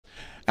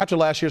After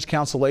last year's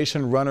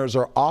cancellation, runners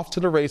are off to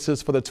the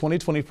races for the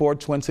 2024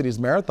 Twin Cities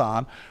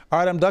Marathon.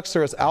 Our Adam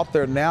Duxter is out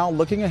there now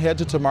looking ahead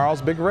to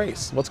tomorrow's big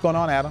race. What's going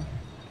on, Adam?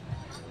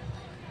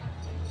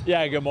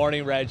 Yeah, good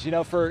morning, Reg. You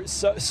know, for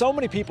so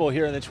many people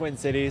here in the Twin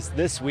Cities,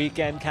 this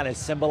weekend kind of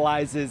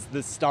symbolizes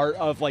the start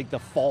of like the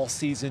fall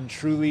season.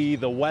 Truly,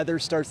 the weather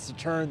starts to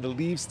turn, the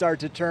leaves start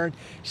to turn.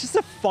 It's just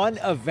a fun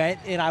event,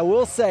 and I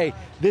will say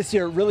this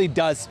year it really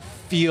does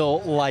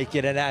feel like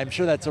it, and I'm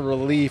sure that's a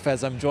relief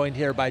as I'm joined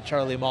here by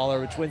Charlie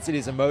Mahler with Twin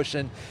Cities in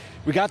Motion.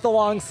 We got the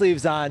long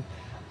sleeves on.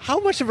 How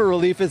much of a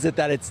relief is it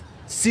that it's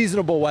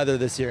seasonable weather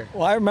this year?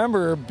 Well, I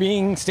remember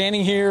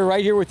standing here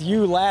right here with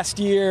you last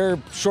year,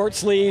 short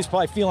sleeves,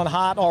 probably feeling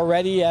hot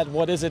already at,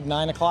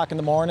 9 o'clock in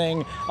the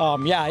morning.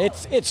 Yeah,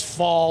 it's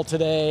fall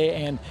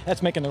today, and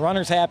that's making the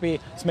runners happy.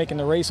 It's making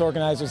the race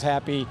organizers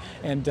happy.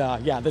 And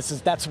yeah,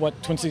 that's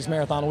what Twin Cities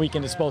Marathon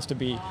Weekend is supposed to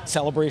be,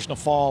 celebration of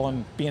fall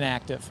and being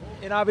active.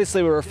 And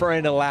obviously we're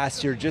referring to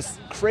last year, just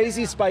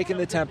crazy spike in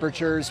the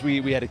temperatures.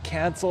 We had to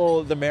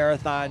cancel the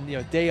marathon,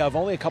 day of,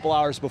 only a couple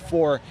hours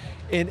before.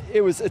 And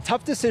it was a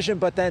tough decision,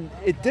 but then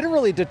it didn't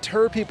really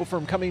deter people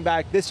from coming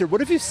back this year.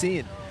 What have you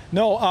seen?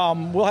 No,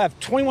 we'll have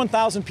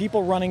 21,000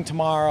 people running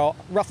tomorrow.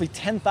 Roughly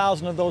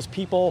 10,000 of those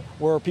people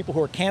were people who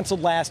were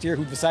canceled last year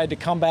who decided to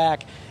come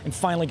back and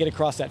finally get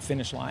across that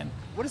finish line.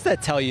 What does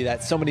that tell you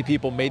that so many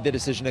people made the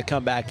decision to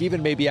come back,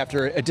 even maybe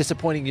after a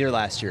disappointing year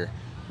last year?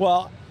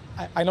 Well,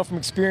 I know from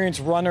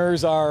experience,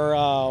 runners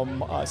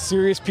are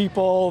serious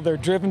people, they're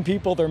driven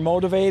people, they're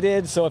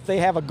motivated. So if they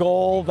have a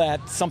goal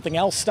that something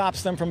else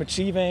stops them from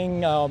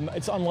achieving,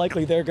 it's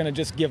unlikely they're going to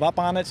just give up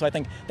on it. So I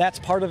think that's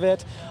part of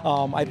it.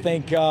 I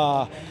think,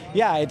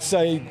 yeah, it's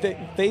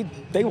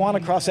they want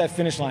to cross that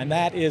finish line.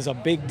 That is a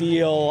big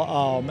deal,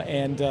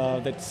 and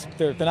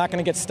they're not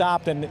going to get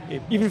stopped. And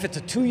even if it's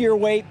a 2-year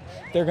wait,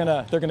 they're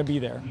gonna be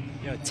there.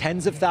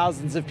 Tens of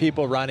thousands of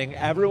people running.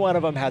 Every one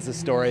of them has a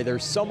story.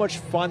 There's so much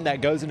fun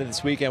that goes into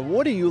this weekend.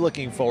 What are you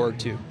looking forward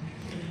to?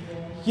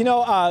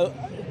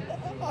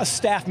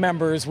 Staff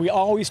members, we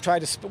always try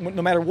to,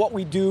 no matter what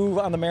we do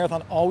on the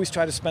marathon, always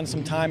try to spend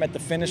some time at the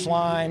finish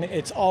line.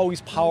 It's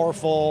always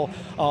powerful.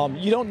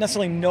 You don't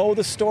necessarily know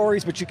the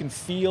stories, but you can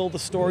feel the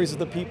stories of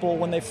the people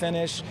when they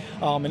finish.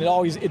 And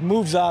it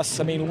moves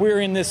us. I mean,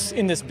 we're in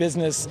this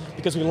business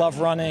because we love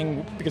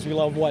running, because we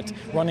love what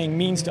running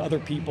means to other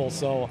people.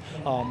 So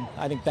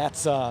I think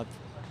that's how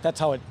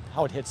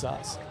it hits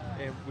us.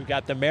 We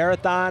got the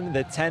marathon,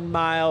 the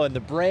 10-mile, and the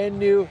brand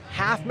new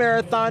half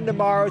marathon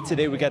tomorrow.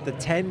 Today we got the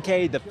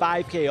 10K, the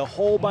 5K, a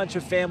whole bunch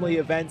of family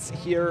events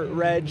here,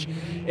 Reg.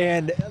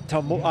 And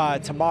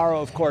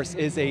tomorrow, of course,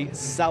 is a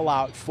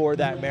sellout for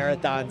that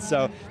marathon.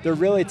 So they're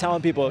really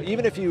telling people,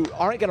 even if you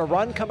aren't going to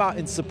run, come out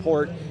and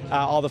support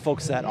all the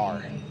folks that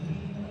are.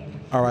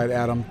 All right,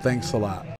 Adam, thanks a lot.